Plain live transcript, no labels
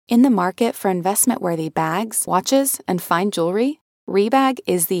In the market for investment-worthy bags, watches, and fine jewelry, Rebag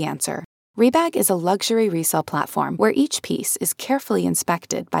is the answer. Rebag is a luxury resale platform where each piece is carefully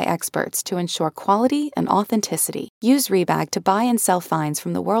inspected by experts to ensure quality and authenticity. Use Rebag to buy and sell finds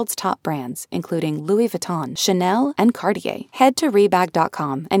from the world's top brands, including Louis Vuitton, Chanel, and Cartier. Head to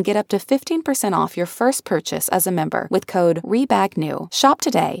Rebag.com and get up to 15% off your first purchase as a member with code REBAGNEW. Shop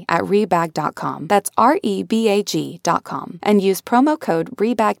today at Rebag.com. That's REBAG.com. And use promo code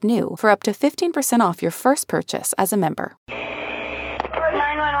REBAGNEW for up to 15% off your first purchase as a member.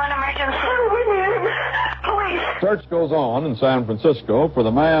 911 emergency. Police. Search goes on in San Francisco for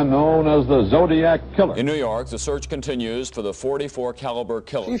the man known as the Zodiac Killer. In New York, the search continues for the .44 caliber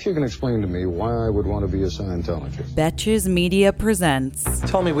killer. See if you can explain to me why I would want to be a Scientologist. Betches Media presents.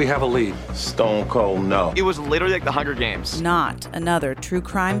 Tell me we have a lead. Stone cold no. It was literally like the Hunger Games. Not another true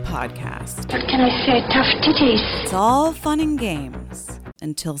crime podcast. What can I say? Tough titties. It's all fun and games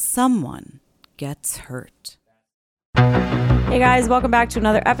until someone gets hurt. Hey guys, welcome back to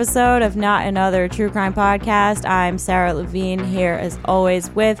another episode of Not Another True Crime Podcast. I'm Sarah Levine here as always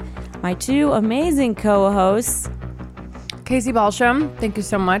with my two amazing co-hosts. Casey Balsham, thank you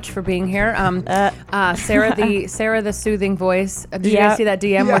so much for being here. Sarah the soothing voice. Did you guys see that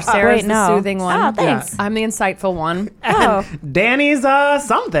DM where Sarah's the soothing one? Oh, thanks. I'm the insightful one. Oh, Danny's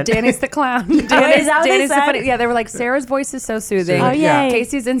something. Danny's the clown. is that what they Danny's the said? funny. Yeah, they were like, Sarah's voice is so soothing. Oh, yay.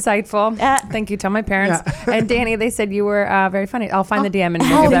 Casey's insightful. Thank you. Tell my parents. And Danny, they said you were very funny. I'll find the DM and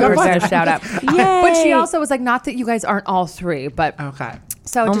we'll give that person a shout out. Yay. But she also was like, not that you guys aren't all three, but Okay.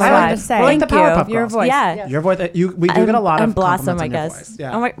 so just my wanted God. to say, We're like the Powerpuff your Girls. voice. Yeah. Your voice. We do get a lot of Blossom, compliments I on your guess. voice.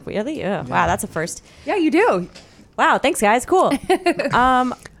 Yeah. Oh my, really? Yeah. Wow, that's a first. Yeah, you do. Wow, thanks guys. Cool.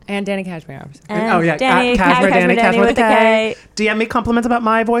 And Danny Cashmere, obviously. And Danny, Cashmere Danny with the K. DM me compliments about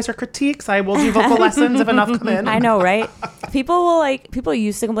my voice or critiques. I will do vocal lessons if enough come in. I know, right? People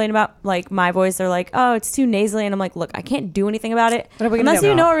used to complain about like my voice. They're like, oh, it's too nasally, and I'm like, look, I can't do anything about it What are we gonna unless do?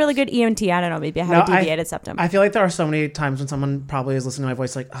 you know a really good ENT. I don't know, maybe I have a deviated septum. I feel like there are so many times when someone probably is listening to my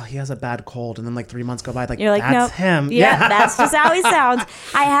voice like, oh, he has a bad cold, and then like 3 months go by, like, You're like, that's nope. him. Yeah, that's just how he sounds.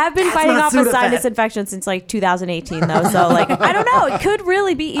 I have been fighting not off a Sudafed. sinus infection since like 2018 though, so like I don't know. It could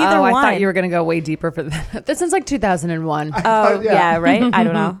really be either I one. thought you were going to go way deeper for that. That sounds like 2001. Oh, yeah, right? I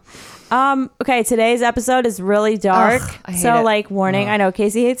don't know. Okay, today's episode is really dark. Ugh, I hate so it. like warning, I know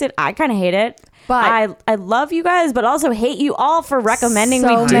Casey hates it. I kind of hate it. But I love you guys, but also hate you all for recommending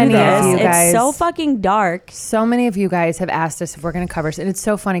So we do many of this. you guys. It's so fucking dark. So many of you guys have asked us if we're going to cover it. And it's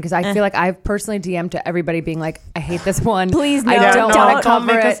so funny because I feel like I've personally DM'd to everybody being like, I hate this one. Please, no, I don't want don't to cover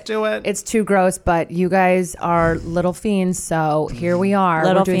make it. us do it. It's too gross, but you guys are little fiends. So here we are.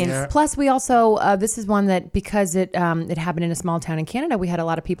 Little We're doing- fiends. Plus, we also, this is one that because it happened in a small town in Canada, we had a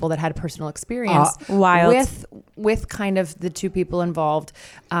lot of people that had personal experience Wild. with kind of the two people involved.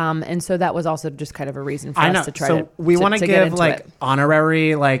 And so that was also just kind of a reason for I us know. to try So to we want to get give into like it.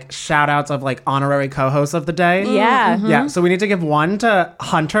 honorary like shout outs of like honorary co-hosts of the day. Yeah. Yeah. So we need to give one to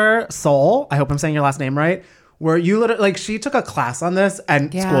Hunter Soul. I hope I'm saying your last name right. Where you literally like she took a class on this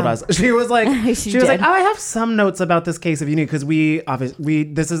and Yeah. schooled us. She was like she was did. like, oh, I have some notes about this case if you need, because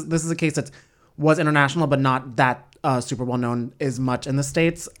this is a case that was international but not that super well known as much in the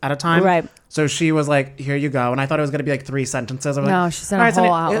States at a time. Right. So she was like, here you go. And I thought it was going to be like 3 sentences. I'm No, like, she sent a "All right, whole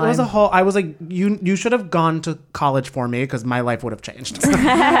Sonny." It was a outline. whole, I was like, you should have gone to college for me because my life would have changed.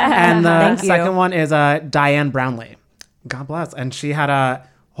 And the Thank you. second one is Diane Brownlee. God bless. And she had a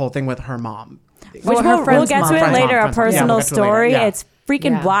whole thing with her mom. Which her we'll friend's get to mom. it Friend's later, mom, a friend's mom. Yeah, personal we'll get to it later. story. Yeah. It's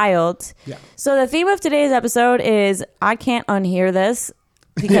freaking Yeah. wild. Yeah. So the theme of today's episode is I can't unhear this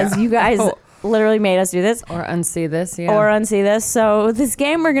because you guys literally made us do this. Or unsee this, yeah. Or unsee this. So this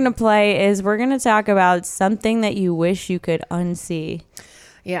game we're going to play is we're going to talk about something that you wish you could unsee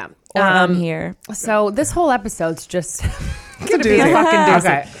yeah. or unhear. So this whole episode's just gonna be a doozy. fucking doozy.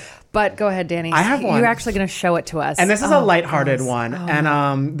 Okay. But go ahead, Danny. I have one. You're actually going to show it to us. And this is a lighthearted gosh. one.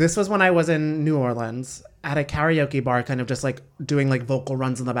 And this was when I was in New Orleans at a karaoke bar, kind of just like doing like vocal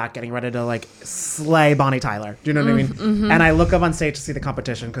runs in the back, getting ready to like slay Bonnie Tyler. Do you know what I mean? Mm-hmm. And I look up on stage to see the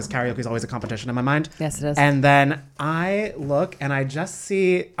competition because karaoke is always a competition in my mind. Yes, it is. And then I look and I just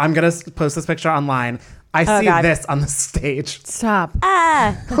see, I'm going to post this picture online. I see God. this on the stage. Stop.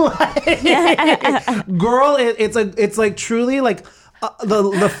 Girl, it's like truly like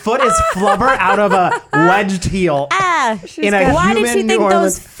the foot is flubber out of a wedged heel. Why did she think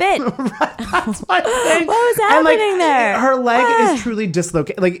those fit? That's my thing. What was happening there? Her leg is truly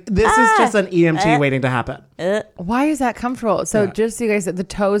dislocated. Like, this is just an EMT waiting to happen. Why is that comfortable? So just so you guys, the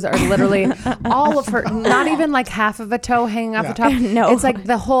toes are literally all of her, not even like half of a toe hanging off the top. No. It's like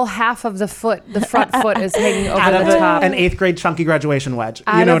the whole half of the foot, the front foot is hanging over the top. An 8th grade chunky graduation wedge.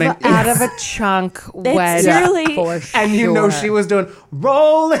 You know what I mean? Out of a chunk wedge. Really, for sure. And you know she was doing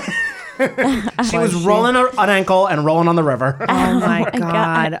rolling. She was rolling an ankle and rolling on the river. Oh my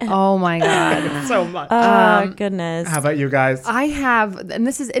God. Oh my God. So much. Oh, goodness. How about you guys? I have, and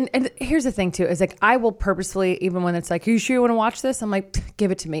this is, and here's the thing too, is like, I will purposefully, even when it's like, are you sure you want to watch this? I'm like, give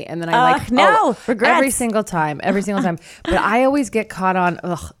it to me. And then I'm like, regrets. every single time. But I always get caught on,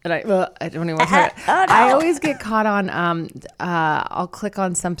 and I don't even want to say it. I always get caught on, I'll click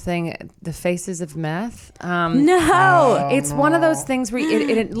on something, the faces of meth. It's one of those things where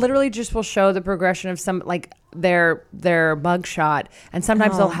it literally just will show the progression of some, like, their mugshot, and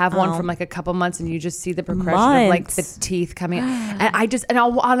sometimes they'll have one from like a couple months, and you just see the progression of like the teeth coming out. And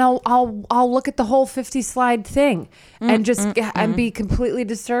I'll look at the whole 50 slide thing and just and be completely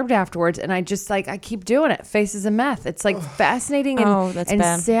disturbed afterwards. And I just like, I keep doing it. Faces of meth. It's like fascinating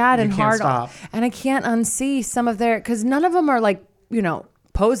and sad and hard. Stop. And I can't unsee some of their, because none of them are like,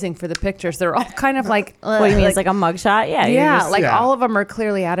 posing for the pictures. They're all kind of like, what do you mean? It's like a mugshot? Yeah. All of them are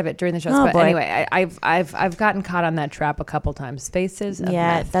clearly out of it during the shows. But anyway, I've gotten caught on that trap a couple times. Faces of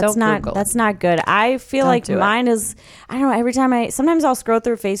meth. That's not good. I feel like mine is, I don't know, every time sometimes I'll scroll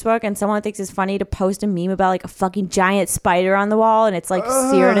through Facebook and someone thinks it's funny to post a meme about like a fucking giant spider on the wall, and it's like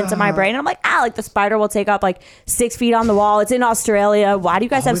seared into my brain, and I'm like, like the spider will take up like 6 feet on the wall. It's in Australia. Why do you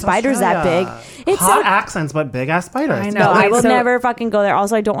guys have spiders that big? It's hot accents, but big ass spiders. I know. No, I will never fucking go there.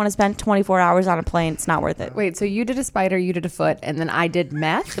 Also, I don't want to spend 24 hours on a plane. It's not worth it. Wait, so you did a spider, you did a foot, and then I did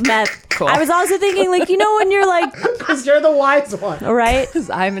meth? Cool. I was also thinking, like, when you're like... Because you're the wise one. Right? Because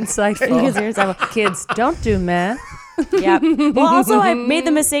I'm insightful. Kids, don't do meth. Yeah. Well, also, I made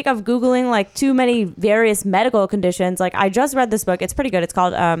the mistake of Googling, like, too many various medical conditions. Like, I just read this book. It's pretty good. It's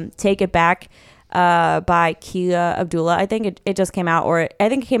called Take It Back by Kia Abdullah. I think it just came out, or I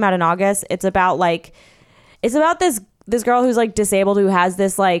think it came out in August. It's about, like... It's about this girl who's like disabled, who has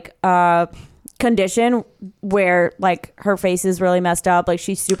this like condition where like her face is really messed up, like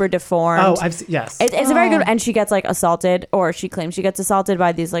she's super deformed. Oh, I've seen, yes. It's a very good, and she gets like assaulted, or she claims she gets assaulted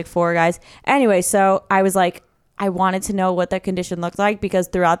by these like 4 guys. Anyway, so I was like, I wanted to know what that condition looked like, because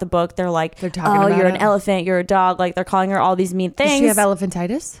throughout the book they're talking about you're an elephant, you're a dog, like they're calling her all these mean things. Does she have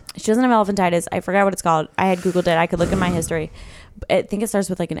elephantitis? She doesn't have elephantitis. I forgot what it's called. I had Googled it. I could look in my history. I think it starts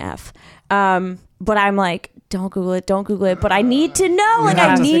with like an F. But I'm like, don't Google it. But I need to know. Like,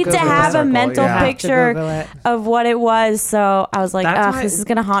 I need to have a mental picture of what it was. So I was like, this is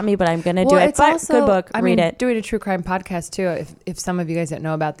going to haunt me, but I'm going to do it. But also, good book. Read it. Doing a true crime podcast too. If some of you guys don't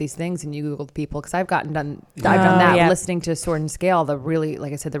know about these things and you Googled people, because I've done that, listening to Sword and Scale, the really,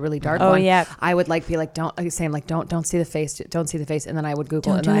 like I said, the really dark one. Yeah. I would like be like, don't see the face, and then I would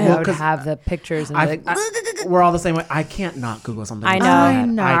Google it, and I would have the pictures and we're all the same way. I can't not Google something. I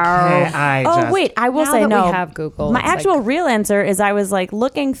know. Wait, I will say no. We have Google. My actual real answer is I was like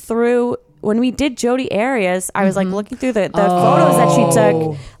looking through when we did Jodi Arias. I was like looking through the photos that she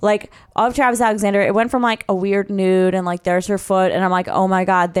took, like of Travis Alexander. It went from like a weird nude and like there's her foot, and I'm like, oh my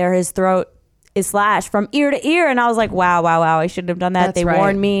god, there his throat is slashed from ear to ear, and I was like, wow, I shouldn't have done that. That's they right.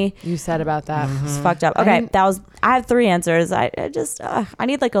 warned me. You said about that. It's fucked up. Okay, I have 3 answers. I just I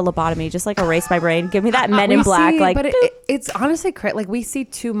need like a lobotomy, just like erase my brain. Give me that Men in Black. But it's honestly like we see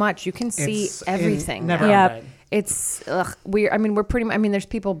too much. You can see everything. It's weird. I mean, we're pretty. I mean, there's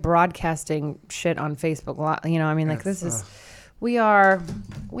people broadcasting shit on Facebook. This is. We all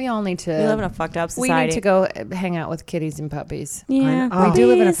need to. We live in a fucked up society. We need to go hang out with kitties and puppies. Yeah, we do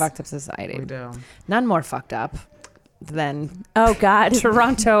live in a fucked up society. We do. None more fucked up than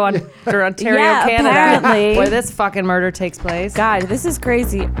Toronto, Ontario, yeah, Canada, apparently. where this fucking murder takes place. God, this is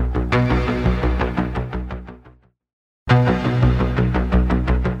crazy.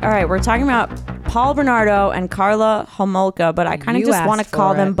 All right, we're talking about Paul Bernardo and Karla Homolka, but I kind of just want to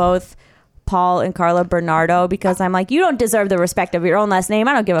call them both Paul and Karla Bernardo, because I'm like, you don't deserve the respect of your own last name.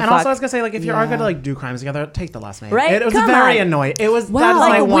 I don't give a fuck. And also I was gonna say, like, if you are gonna like do crimes together, take the last name. Right? It was very annoying. It was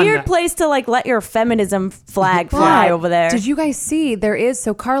like a weird place to like let your feminism flag fly over there. Did you guys see there is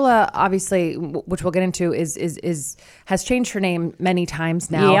Karla, obviously, which we'll get into, is has changed her name many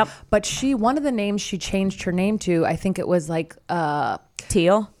times now. Yep. But one of the names she changed her name to, I think it was like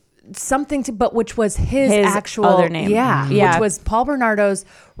Teal. something to, but which was his actual other name. Yeah, Yeah. which was Paul Bernardo's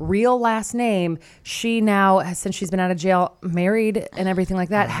real last name. She now, since she's been out of jail, married and everything like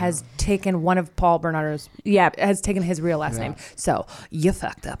that, has taken one of Paul Bernardo's. Yeah, has taken his real last name. So you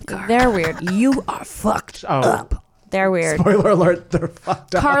fucked up, Carla. They're weird. You are fucked up. They're weird. Spoiler alert, they're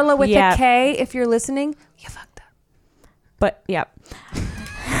fucked up. Carla with a K, if you're listening, you fucked up. But yeah.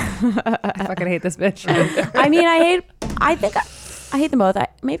 I fucking hate this bitch. I mean, I think I hate them both.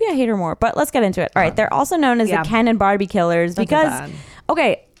 Maybe I hate her more, but let's get into it. All right. They're also known as the Ken and Barbie killers because,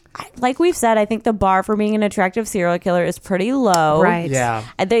 okay, like we've said, I think the bar for being an attractive serial killer is pretty low. Right. Yeah.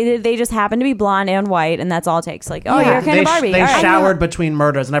 They just happen to be blonde and white, and that's all it takes. Like, oh, you're Ken and Barbie. They All right. showered between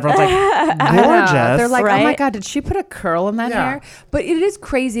murders, and everyone's like, gorgeous. They're like, Right? oh my God, did she put a curl in that Yeah. hair? But it is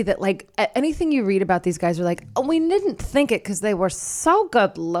crazy that like anything you read about these guys are like, oh, we didn't think it because they were so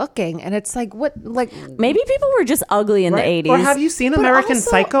good looking. And it's like, what, like. Maybe people were just ugly in the 80s. Or have you seen But American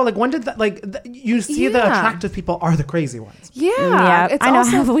also- Psycho? Like, when did that, like, you see the Yeah. attractive people are the crazy ones. Yeah. Yeah, It's I know.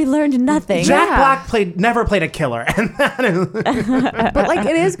 also, Have we learned nothing? Jack Yeah. Black never played a killer. And that is, but like,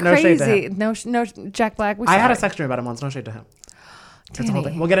 it is No shade to crazy. him. No, Jack Black. I had a sex dream about him once. No shade to him. That's a whole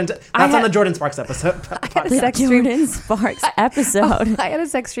Danny. thing. We'll get into that's on the Jordan Sparks episode. had a sex dream. Jordan Sparks episode. I had a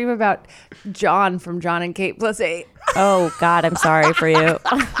sex dream about John from John and Kate plus 8. Oh God, I'm sorry for you.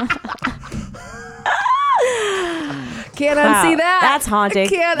 Can't Wow. unsee that. That's haunting.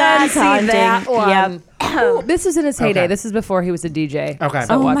 Can't That's unsee haunting. that one. Yep. Ooh, this is in his heyday. Okay. This is before he was a DJ. Okay.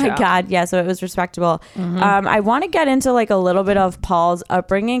 So Oh watch my out. God. Yeah. So it was respectable. I want to get into like a little bit of Paul's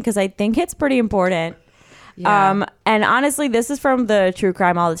upbringing because I think it's pretty important. Yeah. And honestly, this is from the True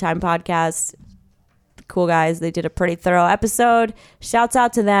Crime All the Time podcast. Cool guys. They did a pretty thorough episode. Shouts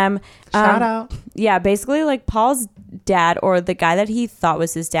out to them. Shout out. Yeah. Basically, like Paul's dad, or the guy that he thought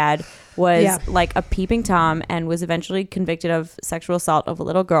was his dad, was like a peeping Tom and was eventually convicted of sexual assault of a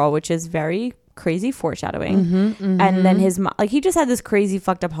little girl, which is very crazy foreshadowing. And then his mom, like, he just had this crazy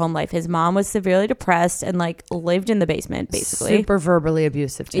fucked up home life. His mom was severely depressed and like lived in the basement basically. Super verbally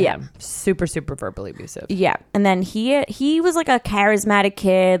abusive to Yeah. him. Super verbally abusive. Yeah. And then he was like a charismatic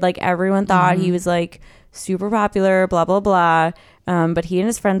kid. Like everyone thought he was like super popular, blah, blah, blah. But he and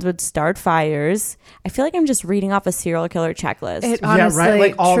his friends would start fires. I feel like I'm just reading off a serial killer checklist. It Yeah, honestly, right?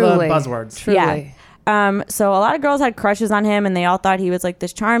 Like all truly, the buzzwords. Truly. Yeah. So a lot of girls had crushes on him and they all thought he was like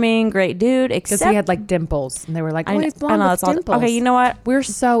this charming, great dude, Because except he had like dimples. And they were like, oh, he's blonde know, with it's all- dimples. okay, you know what? We're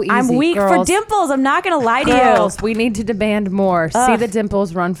so easy, I'm weak girls. for dimples. I'm not going to lie to Girls, you. we need to demand more. See the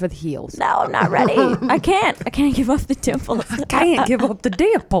dimples, run for the heels. No, I'm not ready. I can't give up the dimples. Can't give up the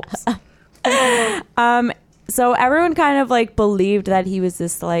dimples. So everyone kind of like believed that he was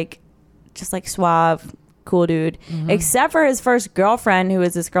this like just like suave, cool dude, except for his first girlfriend, who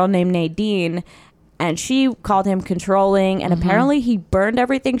was this girl named Nadine, and she called him controlling, and apparently he burned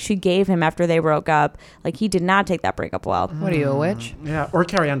everything she gave him after they broke up. Like, he did not take that breakup well. What are you, a witch? Yeah, or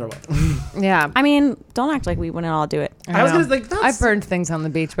Carrie Underwood. Yeah. I mean, don't act like we wouldn't all do it. I was gonna like that's, I've burned things on the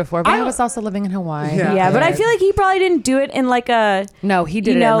beach before, but I was also living in Hawaii. Yeah. But I feel like he probably didn't do it in like a, No, he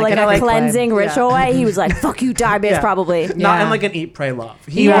did you it know, in like an a epic way. cleansing ritual way. He was like, fuck you, die, bitch, Yeah. probably. not Yeah. in like an eat, pray, love.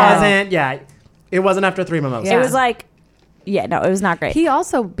 He Yeah. wasn't. Yeah, it wasn't after 3 mimosas. Yeah. It was like, yeah, no, it was not great. He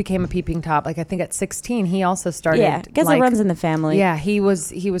also became a peeping top. Like I think at 16, he also started. Yeah, I guess like, it runs in the family. Yeah, he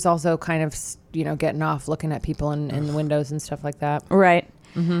was also kind of getting off, looking at people in the windows and stuff like that. Right.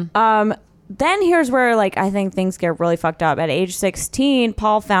 Then here's where like I think things get really fucked up. At age 16,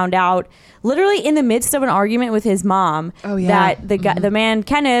 Paul found out, literally in the midst of an argument with his mom, that the guy, the man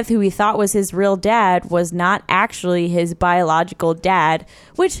Kenneth, who he thought was his real dad, was not actually his biological dad.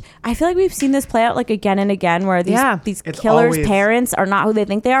 Which I feel like we've seen this play out like again and again, where these It's killers' always- parents are not who they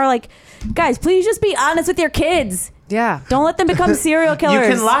think they are. Like, guys, please just be honest with your kids. Yeah. Don't let them become serial killers.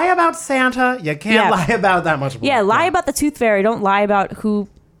 You can lie about Santa. You can't Yeah. lie about that much more. Yeah, lie about the tooth fairy. Don't lie about who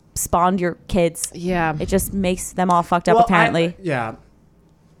spawned your kids. Yeah. It just makes them all fucked up, Well, apparently. yeah.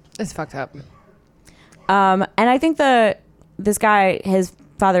 It's fucked up. And I think this guy, his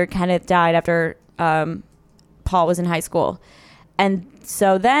father Kenneth, died after Paul was in high school, and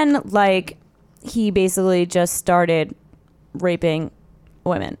so then like he basically just started raping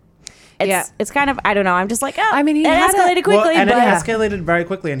women. It's kind of, I don't know. I'm just like, I mean, he it had escalated quickly, Well, and but it escalated very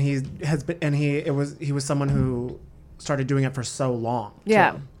quickly, and he was someone who started doing it for so long.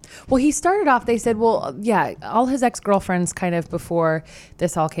 Yeah. too. Well, he started off, they said, well, yeah, all his ex-girlfriends kind of before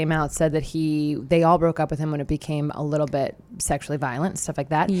this all came out said that they all broke up with him when it became a little bit sexually violent and stuff like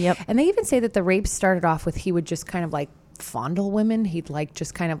that. Yep. And they even say that the rapes started off with he would just kind of like fondle women. He'd like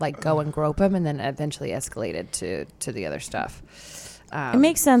just kind of like go and grope them, and then eventually escalated to the other stuff. it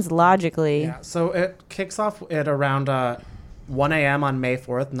makes sense logically. Yeah. So it kicks off at around 1 a.m. on May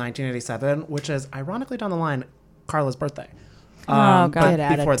 4th, 1987, which is ironically down the line Carla's birthday. God. But Get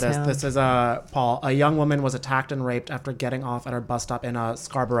out of before town. this is Paul. A young woman was attacked and raped after getting off at her bus stop in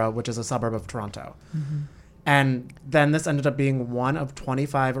Scarborough, which is a suburb of Toronto. Mm-hmm. And then this ended up being one of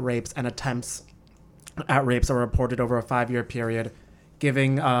 25 rapes and attempts at rapes that were reported over a 5-year period,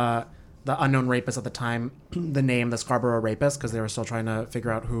 giving the unknown rapist at the time the name the Scarborough Rapist, because they were still trying to figure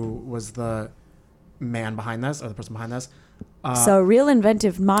out who was the man behind this or the person behind this. So real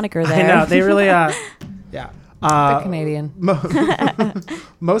inventive moniker there. I know, they really, yeah. The Canadian.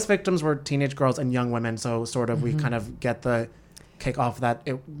 Most victims were teenage girls and young women, so sort of we kind of get the kick off that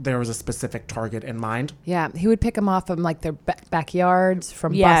there was a specific target in mind. Yeah, he would pick them off from like their backyards,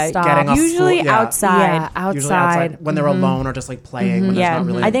 from Yeah, bus stops. Getting off Usually school, yeah. outside. Yeah, Usually outside. when they're alone or just like playing when there's Yeah, not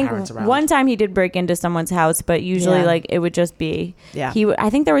really I think parents around. one time he did break into someone's house, but usually Yeah. like it would just be. Yeah. I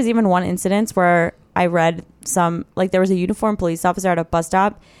think there was even one incident where I read there was a uniformed police officer at a bus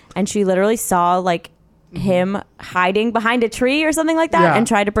stop, and she literally saw like him hiding behind a tree or something like that, Yeah. and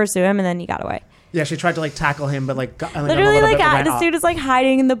tried to pursue him, and then he got away. Yeah, she tried to like tackle him, but like Literally, like this dude is like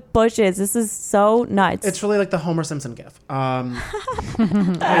hiding in the bushes. This is so nuts. It's really like the Homer Simpson gif. And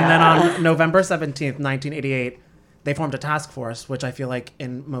then on November 17th, 1988, they formed a task force, which I feel like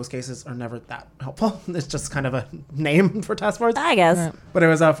in most cases are never that helpful. It's just kind of a name for task force. I guess. But it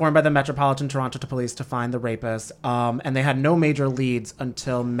was formed by the Metropolitan Toronto Police to find the rapist. And they had no major leads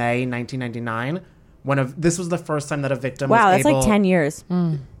until May 1999. This was the first time that a victim was Wow, that's able... like 10 years.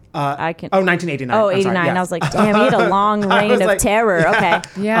 I can. 1989. Oh, I'm 89. sorry, yes. I was like, damn, he had a long I reign was of like, terror. Okay.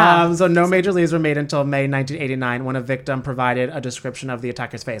 Yeah. So no major leads were made until May 1989 when a victim provided a description of the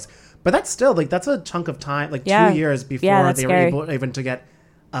attacker's face. But that's still that's a chunk of time, like 2 years before they were able even to get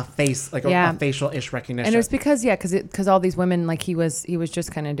a face, like a facial-ish recognition. And it was because all these women, like he was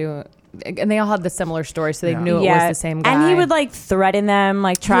just kind of doing, and they all had the similar story, so they knew it was the same guy. And he would like threaten them,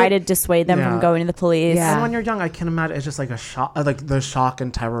 like try to dissuade them from going to the police. Yeah. And when you're young, I can imagine it's just like a shock, like the shock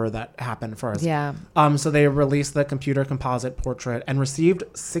and terror that happened first. Yeah. So they released the computer composite portrait and received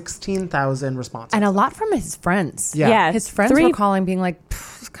 16,000 responses. And a lot from his friends. Yeah. His friends were calling, being like,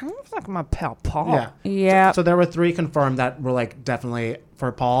 it's kind of like my pal Paul. Yeah. So there were 3 confirmed that were like definitely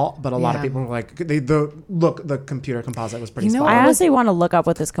for Paul, but a lot of people were like, the computer composite was pretty spot I on. honestly want to look up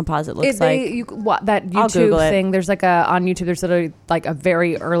what this composite looks like. That I'll Google YouTube it. thing, there's like on YouTube, there's like a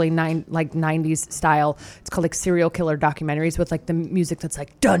very early 90s style. It's called like serial killer documentaries with like the music that's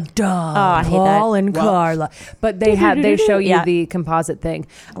like dun dun. Oh, I hate Paul that. and Carla. But they show you Yeah. the composite thing.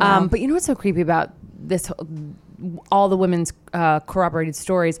 Wow. But you know what's so creepy about this? All the women's corroborated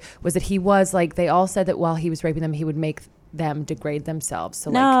stories was that he was like, they all said that while he was raping them, he would make them degrade themselves.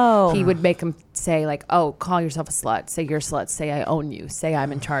 So like he would make them say like, oh, call yourself a slut, say you're a slut, say I own you, say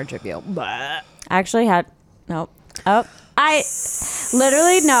I'm in charge of you. I actually had I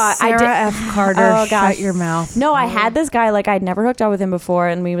literally I Sarah did. F. Carter, Oh, gosh. shut your mouth. No, I had this guy, like I'd never hooked up with him before,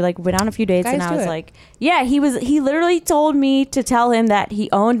 and we like went on a few dates, Guys and I do was it. like, yeah, he literally told me to tell him that he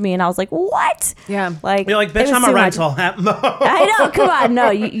owned me, and I was like, what? Yeah. Like You're like, it bitch, was I'm too a much. rental. I know, come on,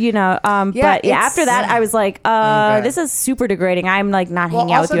 no, you know, but yeah, after that, I was like, this is super degrading. I'm like not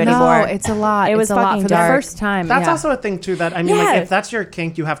hanging out with you anymore. No, it's a lot. It was it's a lot fucking for dark. the first time. That's yeah. also a thing too that I mean, like if that's your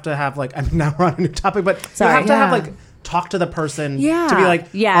kink, you have to have like. I mean, now we're on a new topic, but you have to have like talk to the person to be like,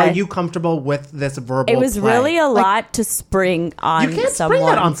 are you comfortable with this verbal? It was play? really a lot to spring on. You can't someone. spring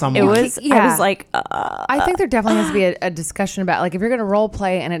that on someone. It was. I was like, I think there definitely has to be a discussion about like if you're going to role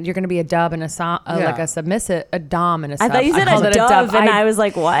play and you're going to be a dub and like a submissive, a dom and a sub. I thought you said called a it dove, and I was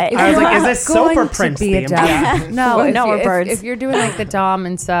like, what? I was like, is this soap or going to Prince be a theme? dub. Yeah. No, we're birds. If you're doing like the dom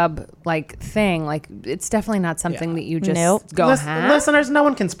and sub like thing, like it's definitely not something that you just go have. Listeners, no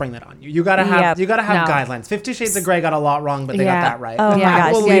one can spring that on you. You gotta have guidelines. 50 Shades of Grey got a lot wrong, but they got that right. Oh my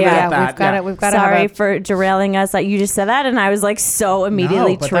gosh. We'll leave it at that. We've got Sorry for derailing us. Like you just said that, and I was like so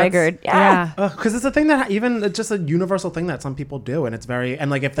immediately triggered. Because it's a thing that it's just a universal thing that some people do, and it's very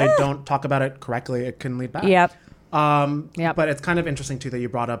like if they don't talk about it correctly, it can lead back. Yep. But it's kind of interesting too that you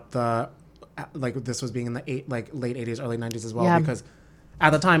brought up this was being in the late 80s, early 90s as well, because at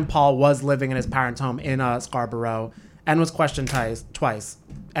the time Paul was living in his parents' home in Scarborough and was questioned twice.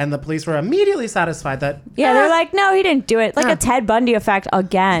 And the police were immediately satisfied that they're like, no, he didn't do it. Like a Ted Bundy effect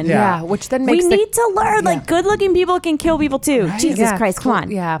again. Yeah, which then makes we need to learn. Like good-looking people can kill people too. Right? Jesus Christ, come on.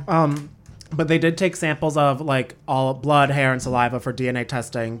 Yeah. But they did take samples of like all blood, hair, and saliva for DNA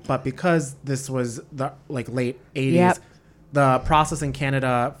testing. But because this was the late 80s, the process in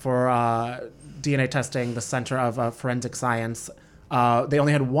Canada for DNA testing, the Center of Forensic Science, They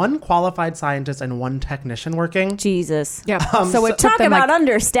only had one qualified scientist and one technician working. Jesus. Yeah. So it took Talk them about like,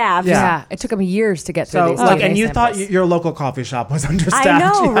 understaffed. yeah, it took them years to get through So, these. like, DNA and you samples. thought your local coffee shop was understaffed. I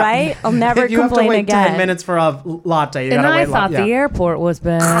know, right? I'll never If you have to complain wait again. 10 minutes for a latte, you And gotta I wait thought long. the airport was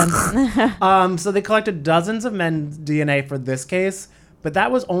bad. So they collected dozens of men's DNA for this case, but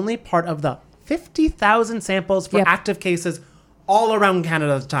that was only part of the 50,000 samples for Yep. active cases all around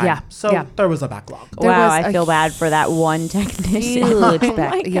Canada at the time. Yeah, So yeah. there was a backlog. There Wow, was I a feel bad for that one technician. Huge Oh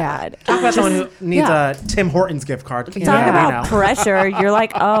back- my yeah. God. Talk about someone who needs Yeah. a Tim Hortons gift card. Talk Yeah. about pressure. You're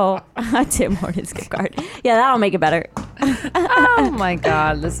like, oh, Tim Hortons gift card. Yeah, that'll make it better. Oh my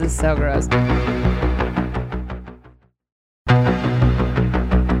God, this is so gross.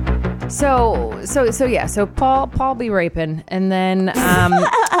 So Paul be raping, and then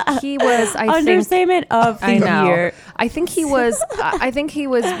he was, I think, Understatement of the I know. year. I think he was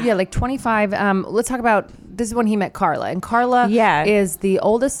yeah, like 25. Let's talk about, this is when he met Carla, and Carla is the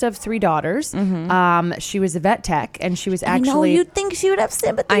oldest of 3 daughters. She was a vet tech, and she was actually, I know, you'd think she would have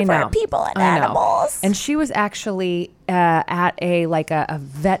sympathy for people and animals. and she was actually at a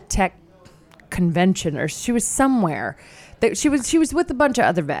vet tech convention, or she was somewhere. She was with a bunch of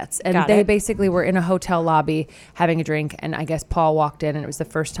other vets, and Got they it. basically were in a hotel lobby having a drink, and I guess Paul walked in, and it was the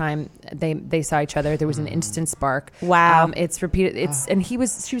first time they saw each other. There was an instant spark. Wow. It's repeated. And she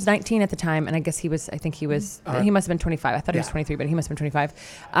was 19 at the time, and I guess he must have been 25. I thought he was 23, but he must have been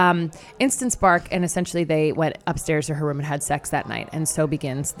 25. Instant spark, and essentially they went upstairs to her room and had sex that night, and so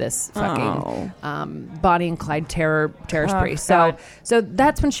begins this fucking Bonnie and Clyde terror spree. So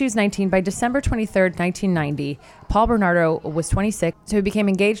that's when she was 19. By December 23rd, 1990, Paul Bernardo was 26, so he became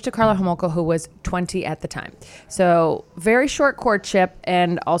engaged to Carla Homolka, who was 20 at the time. So very short courtship,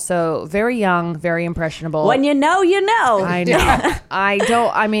 and also very young, very impressionable. When you know, you know. I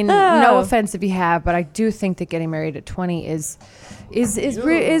know. No offense if you have, but I do think that getting married at 20 is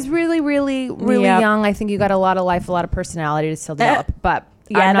really, really, really Yep. young. I think you got a lot of life, a lot of personality to still develop, but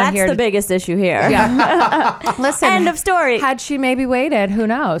Yeah, I'm not that's here the to, biggest issue here. Yeah. Listen. End of story. Had she maybe waited, who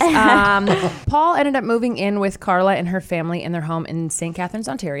knows? Paul ended up moving in with Carla and her family in their home in St. Catharines,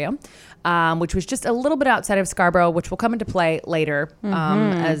 Ontario, which was just a little bit outside of Scarborough, which will come into play later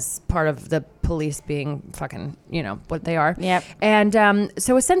as part of the police being fucking, what they are. Yep. And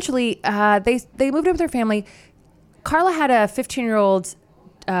so essentially, they moved in with their family. Carla had a 15-year-old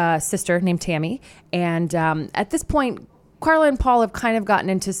sister named Tammy, and at this point, Carla and Paul have kind of gotten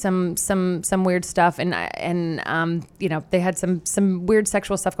into some weird stuff, and they had some weird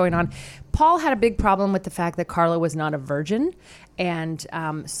sexual stuff going on. Paul had a big problem with the fact that Carla was not a virgin, and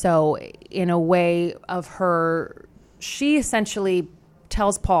so in a way of her, she essentially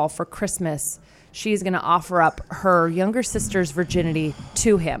tells Paul for Christmas she's going to offer up her younger sister's virginity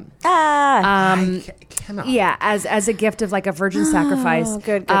to him. I cannot. Yeah, as a gift of like a virgin sacrifice.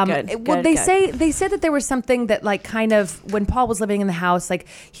 Good. They said that there was something that like kind of when Paul was living in the house, like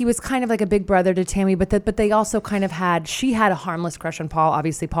he was kind of like a big brother to Tammy, but they also kind of she had a harmless crush on Paul.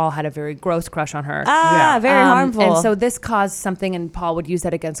 Obviously, Paul had a very gross crush on her. Very harmful. And so this caused something, and Paul would use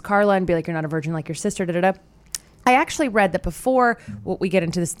that against Carla and be like, "You're not a virgin like your sister." Da da da. I actually read that before we get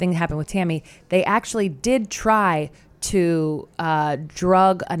into this thing that happened with Tammy, they actually did try to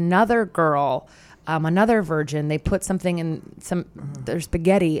drug another girl, another virgin. They put something in their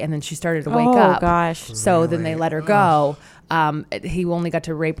spaghetti, and then she started to wake up. Oh, gosh. So then they let her go. He only got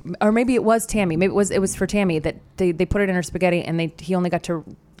to rape, or maybe it was Tammy. Maybe it was for Tammy that they put it in her spaghetti, and he only got to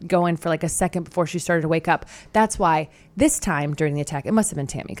go in for like a second before she started to wake up. That's why this time during the attack, it must have been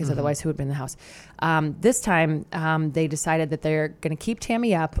Tammy, because otherwise who would have been in the house? This time they decided that they're going to keep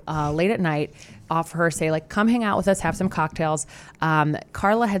Tammy up late at night, offer her, say like, come hang out with us, have some cocktails.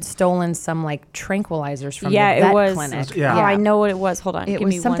 Carla had stolen some like tranquilizers from the vet clinic. Yeah. Oh, I know what it was. Hold on. It Give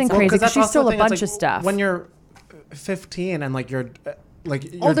was me something one crazy, second. because she stole a the thing, bunch of stuff. When you're 15 and like you're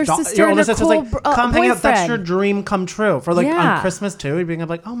like your older sister your older and her sister's cool like, come hang out, that's boyfriend. your dream come true. For like Yeah. on Christmas too, you're being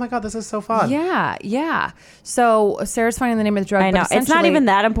like, oh my God, this is so fun. Yeah. So Sarah's finding the name of the drug. I know. but It's not essentially- even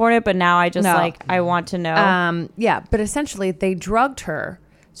that important, but now I just No. I want to know. Yeah, but essentially they drugged her,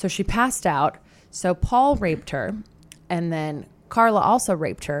 so she passed out. So Paul raped her, and then Carla also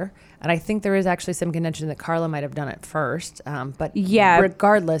raped her. And I think there is actually some contention that Carla might have done it first. But Yeah.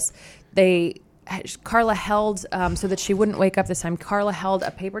 regardless, Carla held, so that she wouldn't wake up this time, Carla held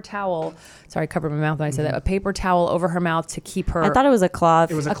a paper towel. Sorry, I covered my mouth when I said that. A paper towel over her mouth to keep her. I thought it was a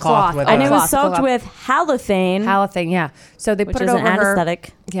cloth. It was a cloth. cloth with and a- it was cloth. soaked with halothane. Halothane, yeah. So they Which put it is over an her.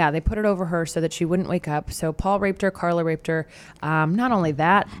 anesthetic. Yeah, they put it over her so that she wouldn't wake up. So Paul raped her, Carla raped her. Not only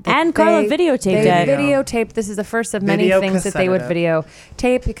that, And Carla videotaped they it. videotaped. This is the first of many Video things that they would cassetted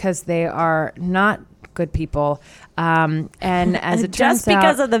videotape, because they are not good people. And as it just turns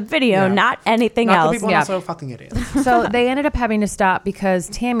because out, of the video, not anything Not else. the people also fucking idiots. so they ended up having to stop because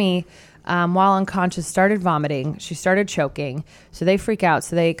Tammy, while unconscious, started vomiting. She started choking. So they freak out.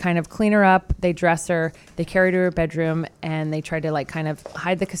 So they kind of clean her up. They dress her. They carry her to her bedroom, and they try to like kind of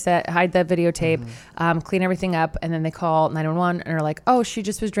hide the videotape, clean everything up, and then they call 911 and are like, "Oh, she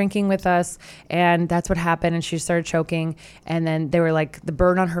just was drinking with us, and that's what happened." And she started choking, and then they were like, the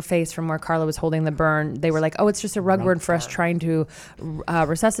burn on her face from where Carla was holding the burn. They were like, "Oh, it's just a rug burn for us trying to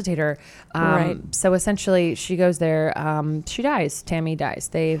resuscitate her." Right. So essentially, she goes there. She dies. Tammy dies.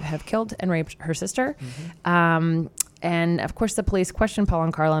 They have killed and raped her sister. And of course, the police questioned Paul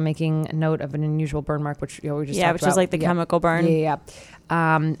and Carla, making a note of an unusual burn mark, which we just talked which about. is like the chemical burn. Yeah.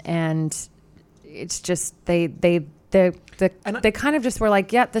 And it's just they kind of just were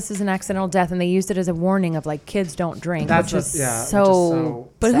like, yeah, this is an accidental death, and they used it as a warning of like, kids don't drink, which is so.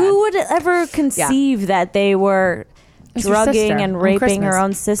 But sad. who would ever conceive that they were It's her drugging sister and on raping Christmas. her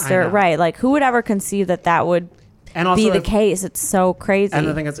own sister? Right? Like, who would ever conceive that would And also be the if- case? It's so crazy. And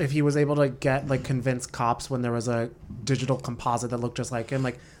the thing is, if he was able to convince cops when there was a digital composite that looked just like him,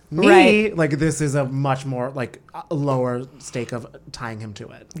 like me, Right. like this is a much more like a lower stake of tying him to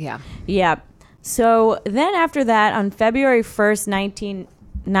it. Yeah. Yeah. So then after that, on February 1st,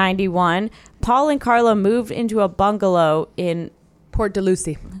 1991, Paul and Carla moved into a bungalow in Port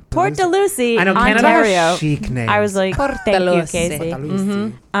Dalhousie. Port Dalhousie, I know Canada Ontario. has chic names. I was like, Port thank you, Dalhousie.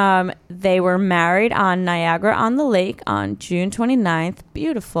 Casey. They were married on Niagara-on-the-Lake on June 29th.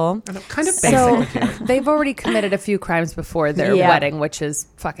 Beautiful. Kind of So basic here. they've already committed a few crimes before their Yeah. wedding, which is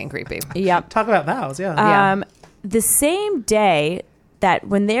fucking creepy. Yep. Talk about vows, yeah. The same day that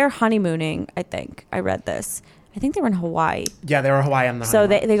when they're honeymooning, I read this. I think they were in Hawaii. Yeah, they were Hawaii on the So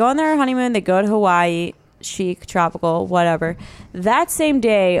honeymoon. they go on their honeymoon, they go to Hawaii, chic, tropical, whatever. That same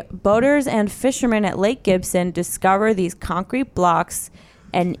day, boaters and fishermen at Lake Gibson discover these concrete blocks,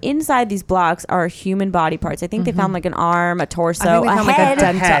 and inside these blocks are human body parts. I think they found like an arm, a torso, I think they a found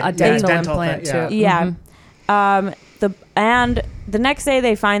like head. a dental dental implant thing, too. Yeah. And the next day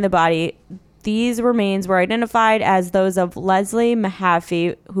they find the body. These remains were identified as those of Leslie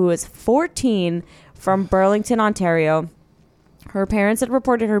Mahaffey, who was 14, from Burlington, Ontario. Her parents had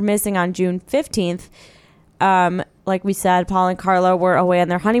reported her missing on June 15th. Like we said, Paul and Carla were away on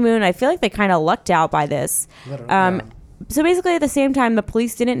their honeymoon. I feel like they kind of lucked out by this. So basically, at the same time, the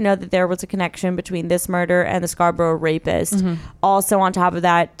police didn't know that there was a connection between this murder and the Scarborough rapist. Also, on top of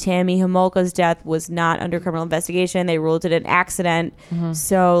that, Tammy Homolka's death was not under criminal investigation. They ruled it an accident.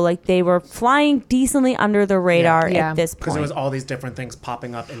 So, like, they were flying decently under the radar at this Because point. there was all these different things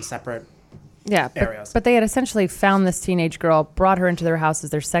popping up in separate areas. But they had essentially found this teenage girl, brought her into their house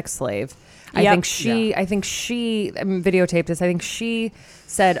as their sex slave. I think she videotaped this. I think she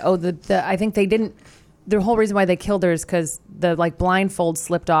said, I think they didn't. The whole reason why they killed her is because the blindfold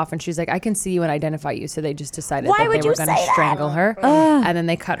slipped off, and she's like, I can see you and identify you. So they just decided that they were going to strangle her, and then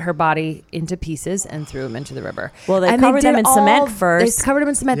they cut her body into pieces and threw them into the river. Well, they covered them in cement first. They covered them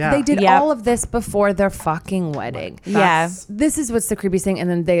in cement. Yeah. They did all of this before their fucking wedding. This is what's the creepiest thing. And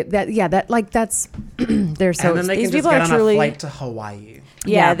then that's they're so. And then they these can just people get are on truly- a flight to Hawaii.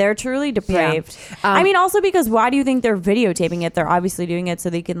 Yeah, they're truly depraved. Yeah. I mean, also because why do you think they're videotaping it? They're obviously doing it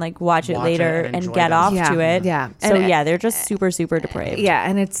so they can watch it later and and enjoy get it. off Yeah. to it. Yeah. So And- they're just super, super depraved. Yeah,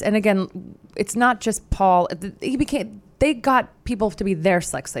 and again, it's not just Paul. They got people to be their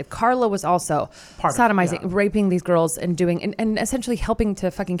sex slave. Carla was also sodomizing, raping these girls, and doing and essentially helping to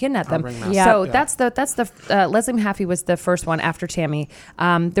fucking kidnap them. Yeah. So that's the Leslie Mahaffey was the first one after Tammy.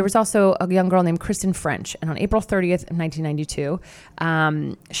 There was also a young girl named Kristen French, and on April 30th, 1992,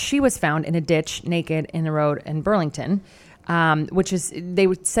 she was found in a ditch naked in the road in Burlington. Which is, they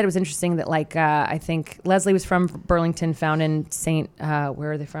said it was interesting that I think Leslie was from Burlington, found in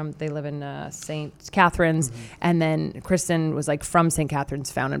where are they from? They live in St. Catharines, and then Kristen was from St.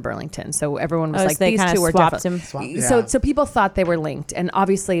 Catharines, found in Burlington. So everyone was so they these kinda two were swapped definitely. them. So people thought they were linked, and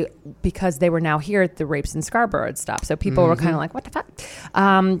obviously because they were now here, the rapes in Scarborough had stopped. So people were kind of like, what the fuck?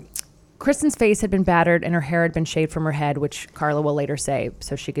 Kristen's face had been battered and her hair had been shaved from her head, which Carla will later say,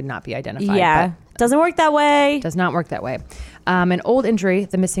 so she could not be identified. Yeah. But Doesn't work that way. does not work that way. An old injury,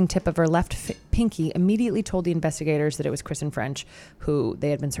 the missing tip of her left pinky, immediately told the investigators that it was Kristen French, who they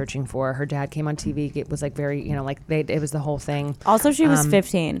had been searching for. Her dad came on TV. It was very, it was the whole thing. Also, she was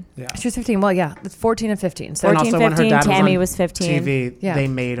 15. Yeah. She was 15. Well, yeah, 14 and 15. So 14, and also when her 15, dad Tammy was was 15. TV, Yeah. they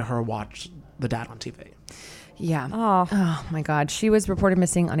made her watch the dad on TV. Yeah. Oh. Oh my God. She was reported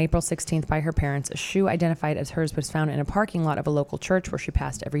missing on April 16th by her parents. A shoe identified as hers was found in a parking lot of a local church where she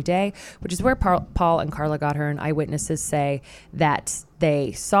passed every day, which is where Paul and Carla got her. And eyewitnesses say that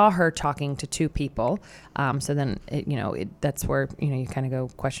they saw her talking to two people. So then, that's where, you kind of go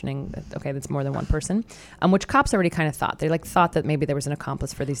questioning that, okay, that's more than one person, which cops already kind of thought. They thought that maybe there was an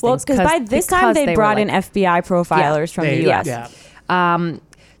accomplice for these things. Well, because by this time they brought in FBI profilers from the U.S. Yeah.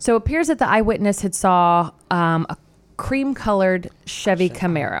 So it appears that the eyewitness had saw a cream-colored Chevy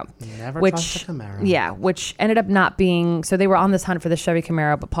Camaro. Never trust a Camaro. Yeah, which ended up not being... So they were on this hunt for the Chevy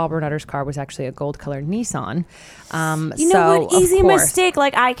Camaro, but Paul Bernardo's car was actually a gold-colored Nissan. You know what? Easy mistake.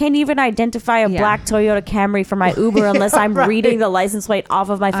 Like, I can't even identify a black Toyota Camry for my Uber unless I'm reading the license plate off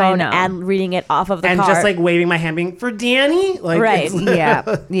of my phone and reading it off of the car. And just, like, waving my hand being, for Danny? Like, right.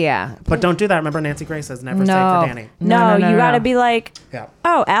 Yeah. But don't do that. Remember, Nancy Grace says never say for Danny. No, you got to be like,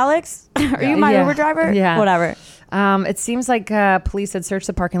 oh, Alex? Are you my Uber driver? Yeah. Whatever. It seems like police had searched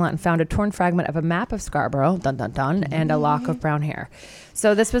the parking lot and found a torn fragment of a map of Scarborough, and a lock of brown hair.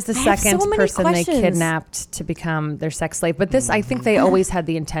 So this was the second person they kidnapped to become their sex slave. But this, I think they always had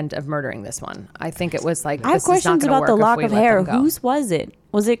the intent of murdering this one. I think it was like, I have questions about the lock of hair. Whose was it?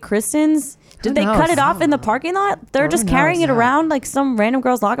 Was it Kristen's? Did they cut it off in the parking lot? They're just carrying it around like some random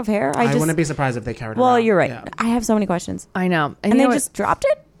girl's lock of hair? I wouldn't be surprised if they carried it around. Well, you're right. Yeah. I have so many questions. I know. And they just dropped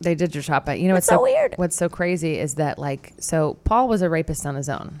it? They did just drop it. You know, That's so weird. What's so crazy is that, like, so Paul was a rapist on his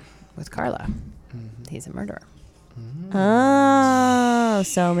own with Carla. He's a murderer. Oh,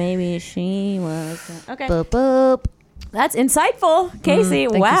 so maybe she was. Okay. Boop, boop. That's insightful, Casey.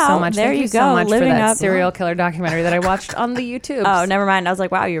 Thank wow. you so much. There Thank you you go. so much living for that up. serial killer documentary that I watched on the YouTube. Oh, never mind. I was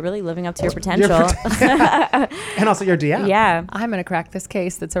like, wow, you're really living up to your potential. And also your DM. Yeah. I'm going to crack this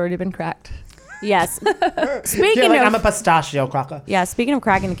case that's already been cracked. Yes. Speaking of, I'm a pistachio cracker. Yeah, speaking of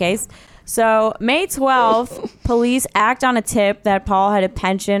cracking the case. So, May 12th, police act on a tip that Paul had a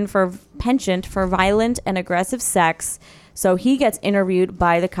penchant for violent and aggressive sex. So, he gets interviewed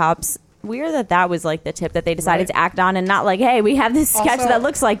by the cops. Weird that was like the tip that they decided to act on and not like, hey, we have this sketch that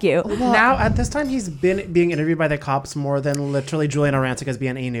looks like you. Now, at this time, he's been being interviewed by the cops more than literally Juliana Rancic as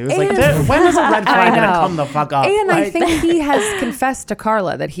BNE News. Like, when is a red flag going to come the fuck up? And I think he has confessed to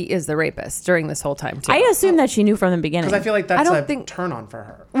Carla that he is the rapist during this whole time, too. I assume that she knew from the beginning. Because I feel like that's a turn on for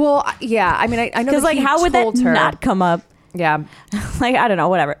her. Well, yeah. I mean, I know that like, how would that not come up? Yeah. Like, I don't know,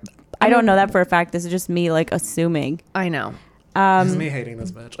 whatever. I don't know that for a fact. This is just me, like, assuming. I know. This is me hating this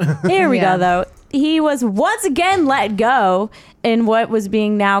bitch. Here we go, though. He was once again let go in what was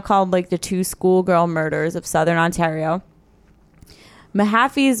being now called like the 2 schoolgirl murders of Southern Ontario.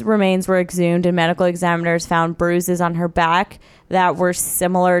 Mahaffey's remains were exhumed and medical examiners found bruises on her back that were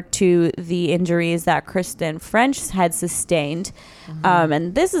similar to the injuries that Kristen French had sustained.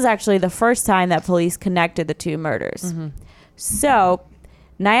 And this is actually the first time that police connected the 2 murders. So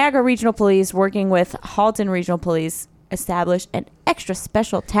Niagara Regional Police, working with Halton Regional Police, established an extra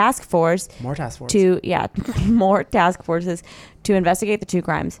special task force. More task forces. More task forces to investigate the 2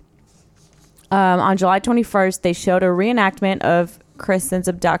 crimes. On July 21st, they showed a reenactment of Kristen's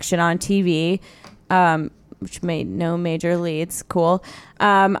abduction on TV, which made no major leads. Cool.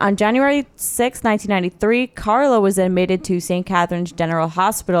 On January 6, 1993, Carla was admitted to St. Catherine's General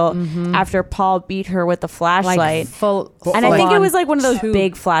Hospital after Paul beat her with a flashlight. Like I think it was like one of those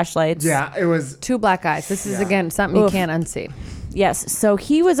big flashlights. Yeah, it was 2 black eyes. This is, again, something you can't unsee. Yes. So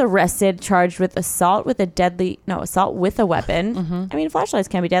he was arrested, charged with assault with a weapon. I mean, flashlights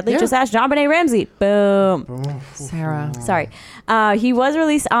can be deadly. Just ask JonBenet Ramsey. Boom. Sarah. Sorry. He was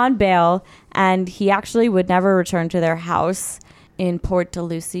released on bail, and he actually would never return to their house in Port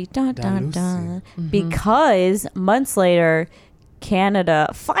Dalhousie. Because months later, Canada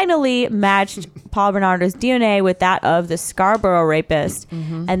finally matched Paul Bernardo's DNA with that of the Scarborough rapist.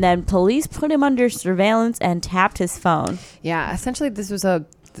 And then police put him under surveillance and tapped his phone. Yeah, essentially this was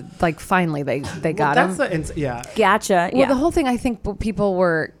finally they got him. Gotcha. Well, the whole thing, I think what people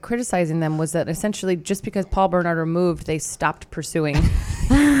were criticizing them was that essentially just because Paul Bernardo moved, they stopped pursuing.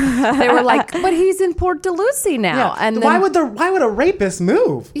 They were like, but he's in Port Dalhousie now. Yeah. And why would a rapist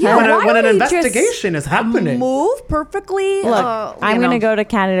move? Yeah, when an investigation is happening? Move perfectly. Look, I'm going to go to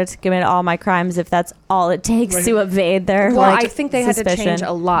Canada to commit all my crimes if that's all it takes to evade their I think they suspicion. had to change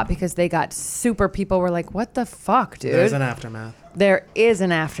a lot because they got people were like, what the fuck, dude? There's an aftermath. There is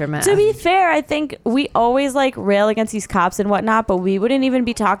an aftermath. To be fair, I think we always like rail against these cops and whatnot, but we wouldn't even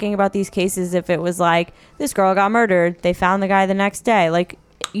be talking about these cases if it was like this girl got murdered. They found the guy the next day. Like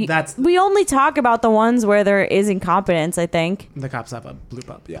we only talk about the ones where there is incompetence, I think. The cops have a bloop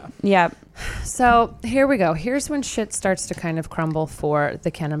up, yeah. Yeah. So here we go. Here's when shit starts to kind of crumble for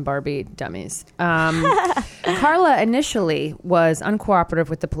the Ken and Barbie dummies. Carla initially was uncooperative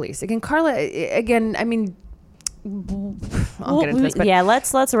with the police. I mean, I'll get into this, but yeah,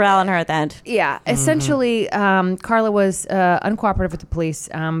 let's rail on her at the end. Yeah, essentially, Carla was uncooperative with the police,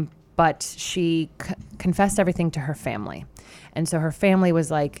 but she confessed everything to her family. And so her family was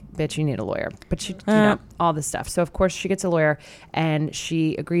like, bitch, you need a lawyer. But she, all this stuff. So, of course, she gets a lawyer and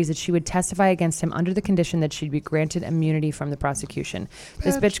she agrees that she would testify against him under the condition that she'd be granted immunity from the prosecution.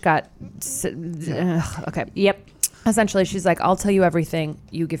 This bitch got... okay. Yep. Essentially, she's like, I'll tell you everything.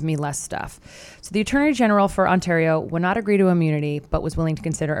 You give me less stuff. So the Attorney General for Ontario would not agree to immunity, but was willing to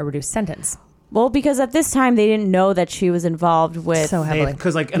consider a reduced sentence. Well, because at this time, they didn't know that she was involved with... So heavily.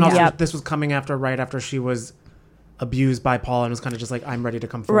 Because, and also, this was coming right after she was abused by Paul and was kind of just like, I'm ready to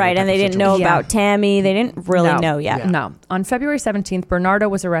come forward. Right, and they didn't know about Tammy. They didn't really know yet. Yeah. No. On February 17th, Bernardo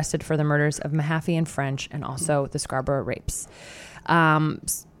was arrested for the murders of Mahaffey and French and also the Scarborough rapes.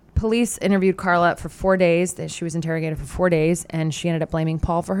 Police interviewed Carla for 4 days. She was interrogated for 4 days, and she ended up blaming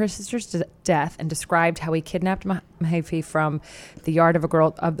Paul for her sister's death and described how he kidnapped Mahaffey from the yard of a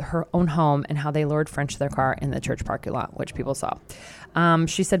girl of her own home and how they lured French to their car in the church parking lot, which people saw.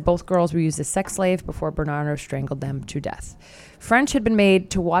 She said both girls were used as sex slaves before Bernardo strangled them to death. French had been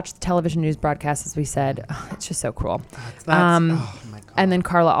made to watch the television news broadcast, as we said. It's just so cruel. Oh my God. And then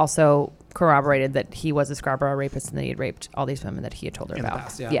Carla also corroborated that he was a Scarborough rapist and that he had raped all these women that he had told her about. In the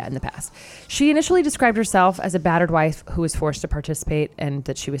past, yeah. In the past. She initially described herself as a battered wife who was forced to participate and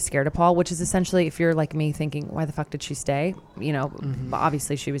that she was scared of Paul, which is essentially, if you're like me thinking, why the fuck did she stay?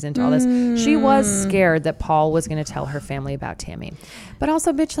 Obviously she was into all this. She was scared that Paul was going to tell her family about Tammy. But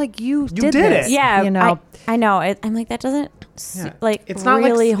also, bitch, like you did this. Yeah, I know. I'm like, that doesn't it's not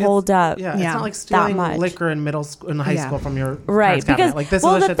really hold up. Yeah, it's not like stealing liquor in middle school, in high school from your right. Because like, this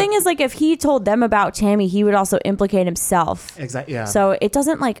the thing is, like, if he told them about Tammy, he would also implicate himself. Exactly. Yeah. So it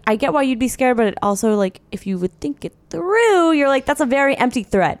doesn't I get why you'd be scared, but it also if you would think it through, you're like, that's a very empty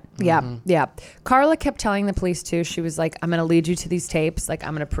threat. Yeah. Yeah. Carla kept telling the police too. She was like, I'm going to lead you to these tapes. Like,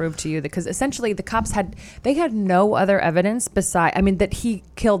 I'm going to prove to you that, because essentially the cops had no other evidence that he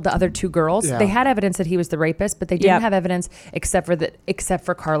killed the other two girls. Yeah. They had evidence that he was the rapist, but they didn't have evidence except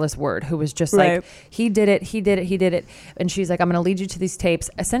for Carla's word, who was just like, he did it. And she's like, I'm going to lead you to these tapes.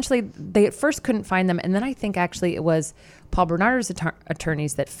 Essentially, they at first couldn't find them. And then I think actually it was Paul Bernardo's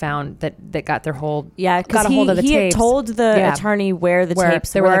attorneys that found that got their hold. Yeah, because he had told the attorney where the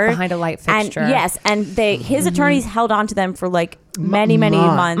tapes were like behind a light fixture. And his attorneys held on to them for many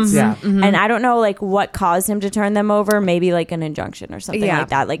months. Yeah. Mm-hmm. And I don't know what caused him to turn them over. Maybe an injunction or something like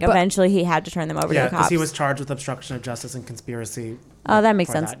that. Eventually he had to turn them over to the cops. because he was charged with obstruction of justice and conspiracy. Oh, that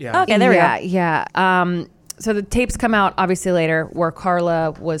makes sense. Yeah. Okay, there we go. Yeah. So the tapes come out obviously later, where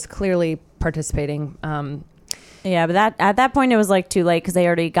Carla was clearly participating. Yeah, but at that point it was too late because they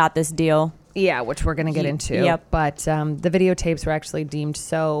already got this deal. Yeah, which we're going to get into. Yep. But the videotapes were actually deemed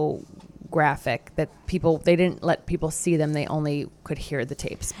so graphic that they didn't let people see them. They only could hear the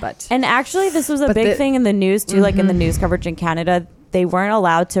tapes. And actually, this was a big thing in the news too. In the news coverage in Canada, they weren't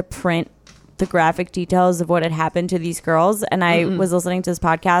allowed to print the graphic details of what had happened to these girls. And I was listening to this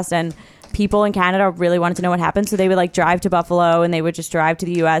podcast, and people in Canada really wanted to know what happened, so they would drive to Buffalo and they would just drive to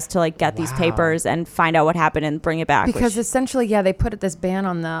the US to get these papers and find out what happened and bring it back. Because essentially, they put this ban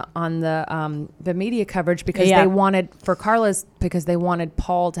on the media coverage because they wanted because they wanted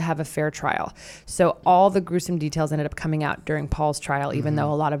Paul to have a fair trial. So all the gruesome details ended up coming out during Paul's trial, even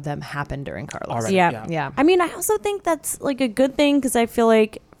though a lot of them happened during Carla's. Yeah. I mean, I also think that's a good thing, because I feel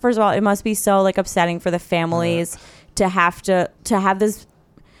like, first of all, it must be so upsetting for the families to have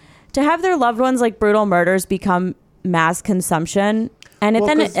their loved ones brutal murders become mass consumption, and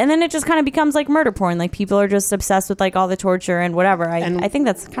then it just kind of becomes murder porn. People are just obsessed with all the torture and whatever. I think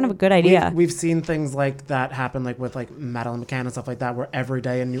that's kind of a good idea. We've seen things like that happen with Madeleine McCann and stuff like that, where every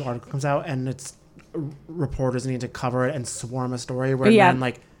day a new article comes out and it's reporters need to cover it and swarm a story where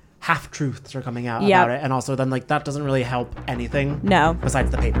then half truths are coming out about it, and also then that doesn't really help anything. No, besides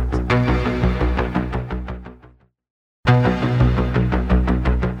the papers.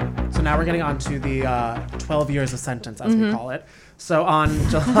 Now we're getting on to the 12 years of sentence, as we call it. So on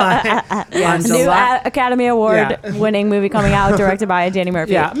July... New Academy Award winning movie coming out, directed by Danny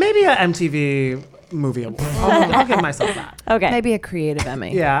Murphy. Yeah, maybe an MTV movie award. I'll give myself that. Okay. Maybe a creative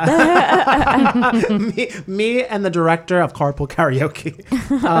Emmy. Yeah. me and the director of Carpool Karaoke.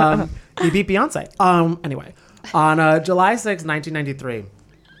 He beat Beyonce. Anyway, on July 6, 1993,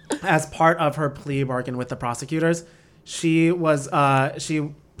 as part of her plea bargain with the prosecutors, She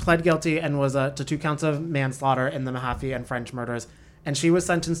pled guilty and was to 2 counts of manslaughter in the Mahaffey and French murders, and she was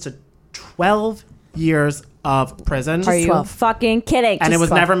sentenced to 12 years of prison. Are you fucking kidding? And it was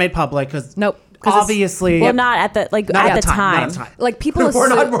never made public because obviously, well, not at the at the time. Like people,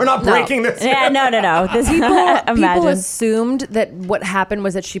 we're not breaking this. Yeah, no. This people assumed that what happened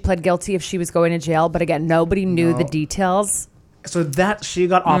was that she pled guilty if she was going to jail, but again, nobody knew the details. So that she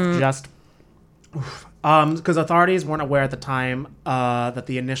got off just because authorities weren't aware at the time that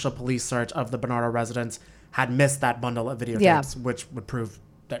the initial police search of the Bernardo residence had missed that bundle of videotapes, which would prove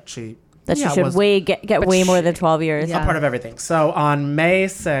that she should get way more than 12 years. A part of everything. So on May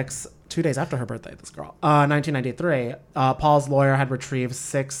 6th, 2 days after her birthday, this girl, 1993, Paul's lawyer had retrieved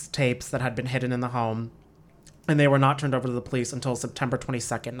 6 tapes that had been hidden in the home, and they were not turned over to the police until September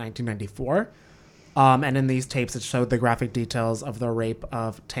 22nd, 1994. And in these tapes, it showed the graphic details of the rape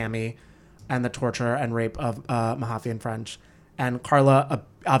of Tammy and the torture and rape of Mahaffey and French. And Carla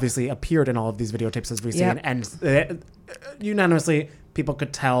obviously appeared in all of these videotapes, as we've seen, and unanimously, people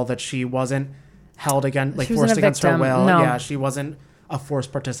could tell that she wasn't held against, like forced against her will. No. Yeah, she wasn't a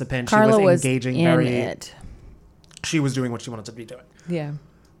forced participant. Carla she was engaging it. She was doing what she wanted to be doing. Yeah.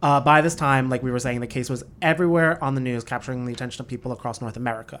 By this time, like we were saying, the case was everywhere on the news, capturing the attention of people across North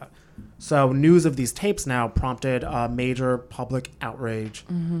America. So news of these tapes now prompted a major public outrage,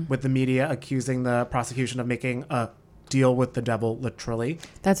 with the media accusing the prosecution of making a deal with the devil, literally.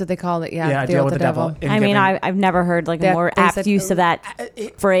 That's what they call it. Yeah, deal with the devil. I mean, I've never heard like a more apt use of that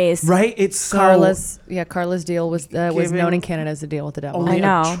phrase. Right? It's Carla's deal was known in Canada as a deal with the devil. Only a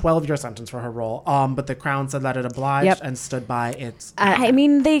 12-year sentence for her role. But the Crown said that it obliged and stood by its. I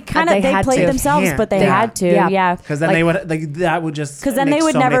mean, they played themselves, but they had to. Yeah. Because then they would that would just because then they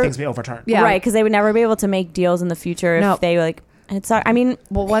would never many things be overturned. Yeah. Right? Because they would never be able to make deals in the future if they like. It sucks. I mean,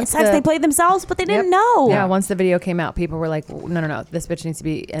 once they played themselves, but they didn't know. Yeah, once the video came out, people were like, "No, this bitch needs to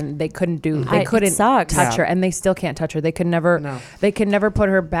be," and they couldn't touch her, and they still can't touch her. They could never put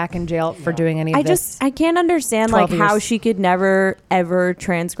her back in jail for doing any of this. I can't understand like how she could never ever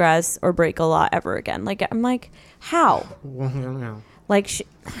transgress or break a law ever again. Like I'm like, how? Like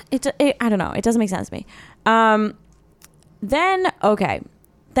I don't know. It doesn't make sense to me.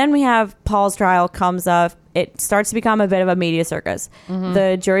 Then we have Paul's trial comes up. It starts to become a bit of a media circus.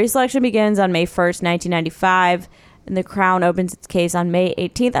 The jury selection begins on May 1st, 1995, and the Crown opens its case on May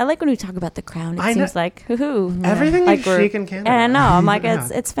 18th. I like when we talk about the Crown. It seems like, everything like is chic in Canada. And I know. I'm like,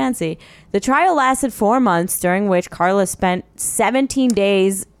 it's fancy. The trial lasted 4 months, during which Carla spent 17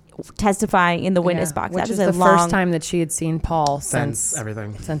 days testifying in the witness box. Which is the first time that she had seen Paul since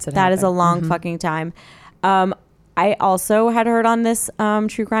everything. Since it that happened. is a long fucking time. I also had heard on this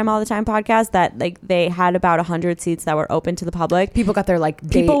True Crime All the Time podcast that like they had about 100 seats that were open to the public. People got their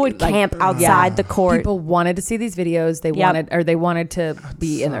people would camp outside the court. People wanted to see these videos. They wanted to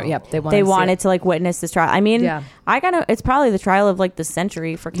be in there. Yep, they wanted to like witness this trial. I mean, it's probably the trial of like the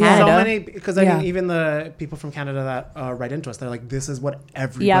century for Canada. So many because I mean even the people from Canada that write into us, they're like, this is what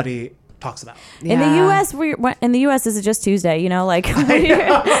everybody talks about. In the U.S., this is just Tuesday, you know, like,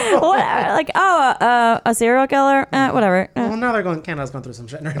 like a serial killer, whatever. Well, now Canada's going through some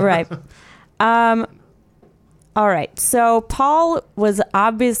shit right. All right. So Paul was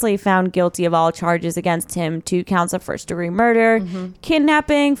obviously found guilty of all charges against him: 2 counts of first-degree murder,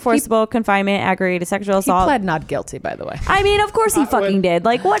 kidnapping, forcible confinement, aggravated sexual assault. He pled not guilty, by the way. I mean, of course he fucking did.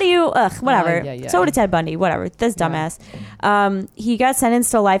 Like, what do you? Whatever. So did Ted Bundy. Whatever. This dumbass. He got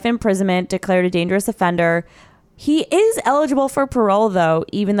sentenced to life imprisonment, declared a dangerous offender. He is eligible for parole, though,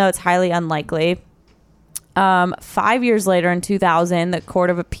 even though it's highly unlikely. 5 years later, in 2000, the Court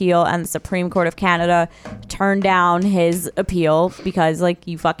of Appeal and the Supreme Court of Canada turned down his appeal because, like,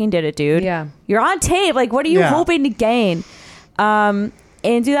 you fucking did it, dude. Yeah. You're on tape. Like, what are you hoping to gain? In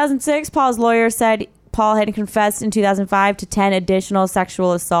 2006, Paul's lawyer said Paul had confessed in 2005 to 10 additional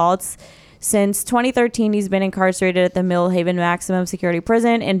sexual assaults. Since 2013, he's been incarcerated at the Millhaven Maximum Security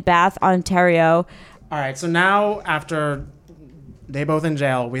Prison in Bath, Ontario. All right. So now, after they both in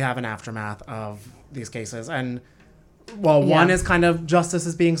jail, we have an aftermath of these cases, and one is kind of justice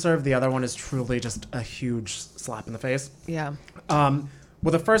is being served, the other one is truly just a huge slap in the face. Well,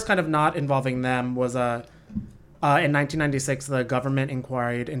 the first kind of not involving them was in 1996 the government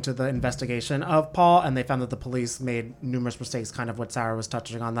inquired into the investigation of Paul, and they found that the police made numerous mistakes, kind of what Sarah was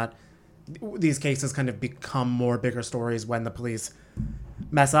touching on, that these cases kind of become more bigger stories when the police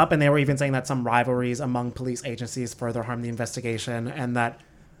mess up, and they were even saying that some rivalries among police agencies further harm the investigation, and that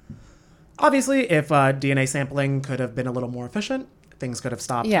obviously, if DNA sampling could have been a little more efficient, things could have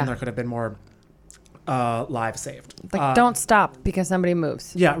stopped and there could have been more lives saved. Like, don't stop because somebody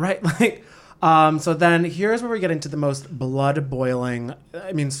moves. Yeah, right. Like, So then here's where we get into the most blood boiling.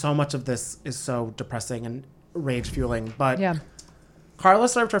 I mean, so much of this is so depressing and rage fueling, but Carla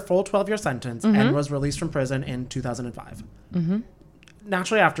served her full 12-year sentence and was released from prison in 2005.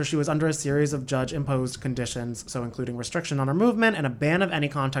 Naturally after, she was under a series of judge-imposed conditions, so including restriction on her movement and a ban of any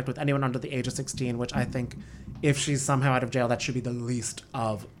contact with anyone under the age of 16, which I think if she's somehow out of jail, that should be the least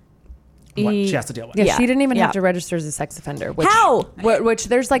of what she has to deal with. Yeah, she didn't even have to register as a sex offender. Which, How? Which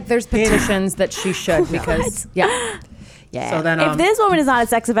there's petitions that she should because yeah. So then, if this woman is not a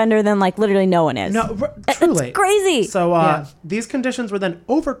sex offender, then like literally no one is. No, truly. It's crazy. So these conditions were then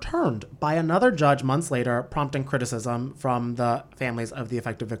overturned by another judge months later, prompting criticism from the families of the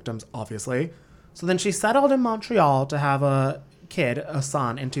affected victims, obviously. So then she settled in Montreal to have a kid, a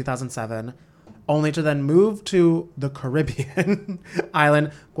son, in 2007, only to then move to the Caribbean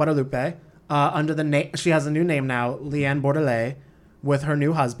island, Guadeloupe, under the name, she has a new name now, Leanne Bordelais, with her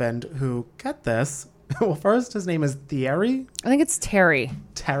new husband, who, get this, well, first, his name is Thierry. I think it's Terry.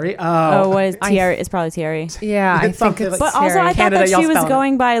 Terry? What is Thierry? It's probably Thierry. Yeah, I think it's But Terry. also, I thought Canada, that she y'all was spelling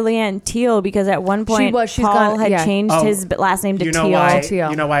going by Leanne Teal because at one point Paul had changed his last name to you know Teal. why,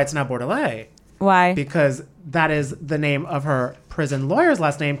 you know why it's now Bordelais? Why? Because that is the name of her prison lawyer's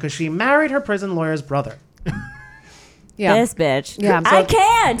last name because she married her prison lawyer's brother. This bitch. Yeah. I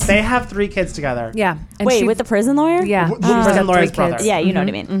can't. They have 3 kids together. Yeah. And Wait, with the prison lawyer? Yeah. The prison lawyer's brother. Yeah, you know what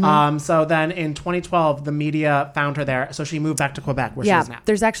I mean. So then in 2012, the media found her there. So she moved back to Quebec where she is now.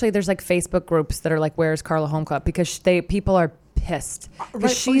 There's like Facebook groups that are like, where's Carla Home Club? Because people are pissed.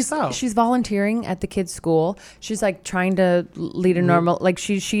 She's volunteering at the kids' school. She's like trying to lead a normal, like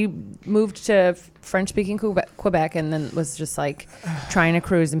she moved to French-speaking Quebec and then was just like trying to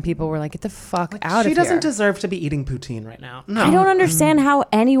cruise and people were like, get the fuck out of here. She doesn't deserve to be eating poutine right now. No. I don't understand how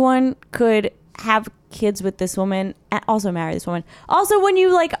anyone could have kids with this woman and also marry this woman. Also, when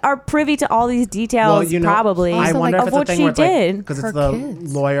you like are privy to all these details, probably I wonder if of it's a what thing she where did. Because it's the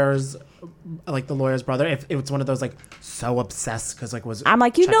lawyer's, like the lawyer's brother. If it's one of those like so obsessed because like was I'm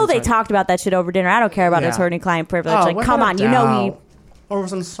like, they talked about that shit over dinner. I don't care about attorney-client privilege. Like, come on, he over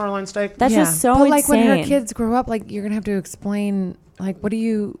some sirloin steak. That's just so but insane. like when her kids grow up, like you're gonna have to explain like what do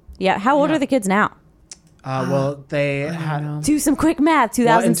you how old are the kids now? Well, they had do some quick math.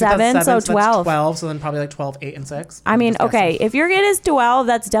 2007, so 12. 12, so then probably like 12, 8, and 6. I mean, okay, if your kid is 12,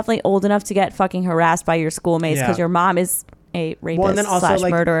 that's definitely old enough to get fucking harassed by your schoolmates because your mom is a rapist and then also, /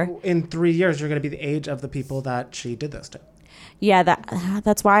 murderer. In 3 years, you're going to be the age of the people that she did this to. Yeah,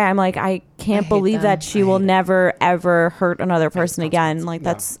 that's why I'm like, I can't believe that she will never, ever hurt another person again. Like,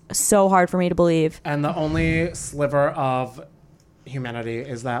 that's so hard for me to believe. And the only sliver of humanity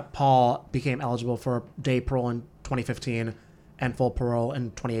is that Paul became eligible for day parole in 2015 and full parole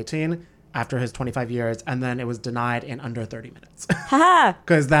in 2018 after his 25 years. And then it was denied in under 30 minutes.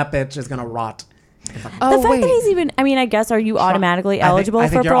 Because that bitch is going to rot. The fact that he's even, I mean, I guess, are you automatically eligible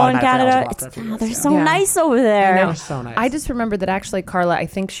for parole in Canada? They're so nice over there. They're so nice. I just remember that actually Carla, I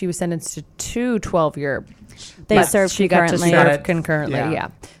think she was sentenced to 2 12-year. They served she concurrently. Got to serve concurrently. Yeah.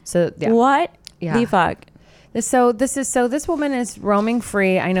 So what the fuck? So this woman is roaming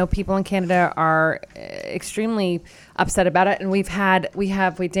free. I know people in Canada are extremely upset about it, and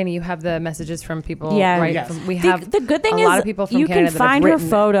Dana, you have the messages from people. Yeah, right. Yes. We have the good thing a is lot of people from you Canada can find her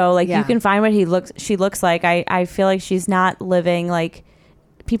photo. Like you can find what she looks like. I feel like she's not living like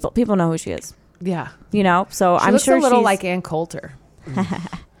people know who she is. Yeah, So she I'm looks sure a little she's like Ann Coulter.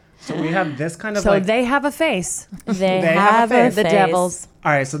 So we have this kind of so they have a face. They have a face. The devils.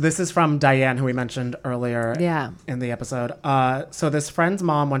 All right, so this is from Diane, who we mentioned earlier in the episode. So this friend's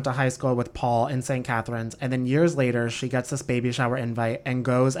mom went to high school with Paul in St. Catharines, and then years later, she gets this baby shower invite and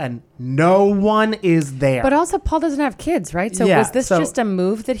goes, and no one is there. But also, Paul doesn't have kids, right? So was this just a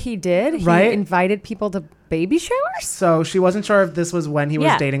move that he did? He invited people to baby showers? So she wasn't sure if this was when he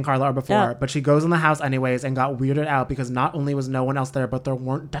was dating Carla or before, but she goes in the house anyways and got weirded out because not only was no one else there, but there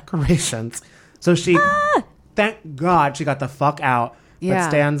weren't decorations. So she, thank God, she got the fuck out. But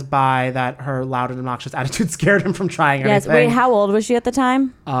stands by that her loud and obnoxious attitude scared him from trying anything. Wait, how old was she at the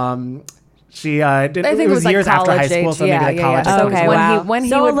time? She did. I think it was like years after high school, so maybe like college. Okay, wow. When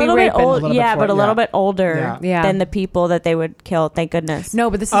he would be raping, a little bit older than the people that they would kill. Thank goodness. No,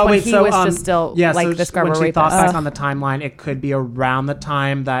 but this is when he was just still like the Scarborough rapist. When she thought back on the timeline, it could be around the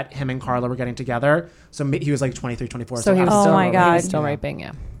time that him and Carla were getting together. So he was like 23, 24. So he was still, he was still raping.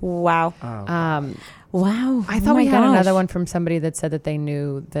 Yeah. Wow. Wow. I thought we had another one from somebody that said that they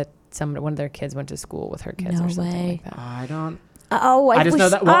knew that one of their kids went to school with her kids or something like that. I don't. I just know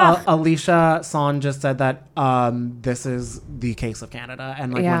that. Well, Alicia Son just said that this is the case of Canada,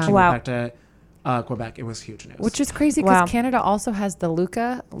 and like when she went back to Quebec, it was huge news. Which is crazy because Wow. Canada also has the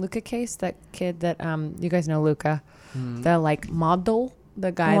Luca case. That kid that you guys know Luca, the like model. The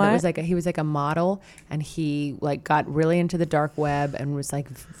guy that was he was like a model, and he like got really into the dark web and was like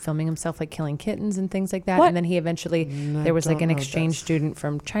filming himself like killing kittens and things like that. What? And then he eventually there was like an exchange student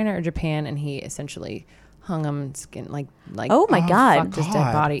from China or Japan, and he essentially hung him like Oh my God. fucked his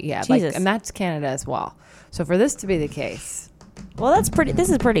dead body. Yeah, Jesus. like, and that's Canada as well. So for this to be the case, Well, this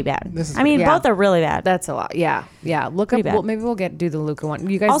is pretty bad. Yeah. Both are really bad. that's a lot. Yeah, yeah. Look Pretty up. bad. Well, maybe we'll do the Luca one.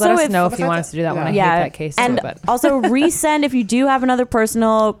 You guys Also, let us if- know if you want us to do that one. I hate that case and too, but also resend if you do have another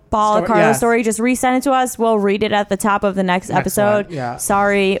personal Paula Story- Carla yes. story. Just resend it to us. We'll read it at the top of the next episode. one, yeah.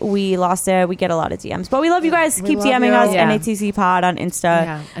 Sorry, we lost it. We get a lot of DMs, but we love you guys. We Keep love DMing you. us. Yeah. NATC Pod on Insta.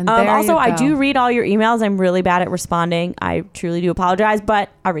 Yeah, and there also, you I go. do read all your emails. I'm really bad at responding. I truly do apologize, but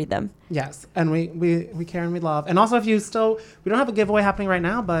I read them. Yes, and we care and we love. And also, if you still, we don't have a giveaway happening right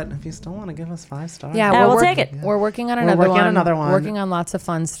now, but if you still want to give us 5 stars, yeah, we'll take it. We're working on We're another working one. on another one. Working on lots of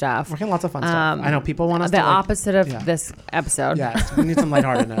fun stuff. Working lots of fun stuff. I know people want us the to like, opposite of this episode. Yes, we need some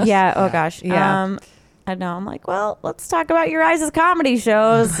lightheartedness. Yeah. Oh gosh. Yeah. I know. I'm like, well, let's talk about your guys' comedy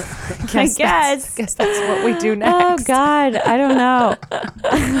shows. I guess. Guess that's what we do next. Oh God, I don't know.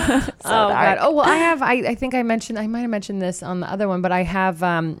 Oh God. Oh well, I think I might have mentioned this on the other one, but I have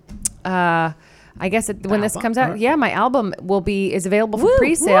I guess when this comes out, my album is available for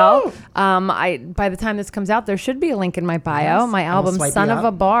pre-sale. By the time this comes out, there should be a link in my bio. Yes. My I will album swipe "Son you of up.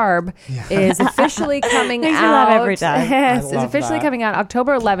 a Barb" is officially coming Makes me out. laugh every time. Yes, I it's love officially that. coming out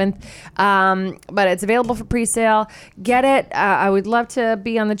October 11th. But it's available for pre-sale. Get it. I would love to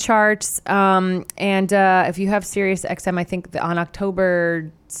be on the charts. And if you have Sirius XM, I think on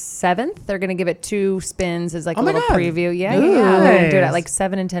October 7th, they're going to give it 2 spins as like a my little God. preview. Yeah, Ooh. yeah. They're going to do it at Nice. like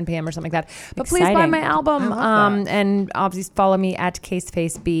 7 and 10 p.m. or something like that. But please buy Exciting. my album. I love that. And obviously follow me at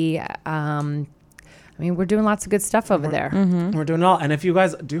CaseFaceB. I mean, we're doing lots of good stuff over there. We're doing it all. And if you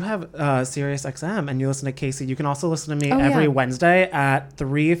guys do have Sirius XM and you listen to Casey, you can also listen to me every Wednesday at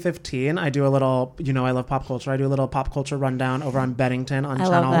 3:15. I do a little, I love pop culture. I do a little pop culture rundown over on Bennington on I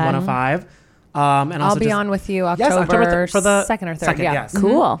love channel that. 105. And I'll also be just- on with you Yes, October for the 2nd or 3rd. second, Yeah. yes.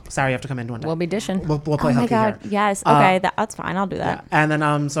 Cool. Sorry, you have to come in one day. We'll be dishing. We'll play Oh my hooky God. here. Yes. Okay. That's fine. I'll do that. And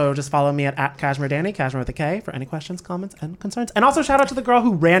then so just follow me at Cashmere Danny, Cashmere with a K, for any questions, comments, and concerns. And also shout out to the girl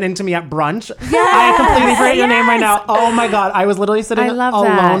who ran into me at brunch. I completely forget your name right now. Oh my God. I was literally sitting I love alone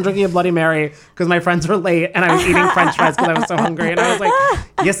that. drinking a Bloody Mary because my friends were late and I was eating French fries because I was so hungry. And I was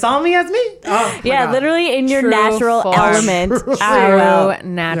like, you saw me as me? Oh, my Yeah, God. literally in your True natural form. element. True IRL.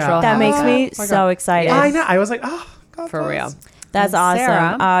 natural. That makes me my so God. excited. I know. I was like, oh, God For real. bless. That's And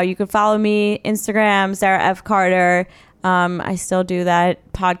awesome. Sarah? You can follow me Instagram, Sarah F. Carter. I still do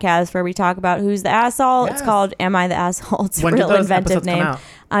that podcast where we talk about who's the asshole. It's Yes. called Am I the Asshole? It's When a do real those inventive episodes come name. out?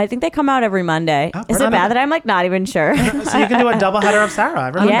 I think they come out every Monday. Oh, Is it perfect. bad that I'm like not even sure? So you can do a double header of Sarah.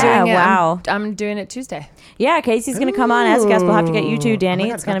 every Yeah. Monday. Doing it- wow. I'm doing it Tuesday. Yeah, Casey's going to come on as a guest. We'll have to get you too, Danny. Oh my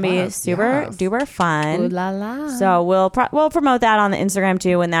God, it's going to be yes. super Yes. duper fun. Ooh la la. So we'll promote that on the Instagram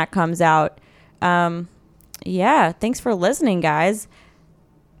too when that comes out. Yeah, thanks for listening, guys.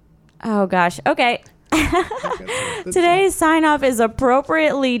 Oh gosh. Okay. Today's sign off is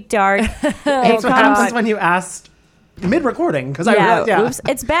appropriately dark. That's what happens when you asked mid-recording because Oops.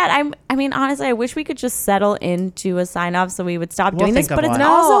 It's bad. I mean, honestly, I wish we could just settle into a sign off so we would stop doing this. think of But it's one.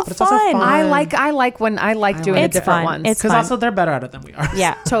 also But it's also fun. fun. I like doing the It's different fun. ones. It's because fun. also they're better at it than we are.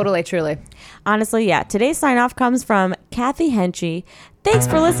 Yeah. Totally, truly. Honestly, yeah. Today's sign off comes from Kathy Henchy. Thanks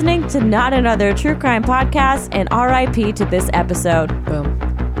for listening to Not Another True Crime Podcast, and RIP to this episode. Boom.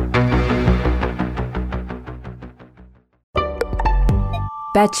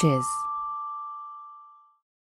 Betches.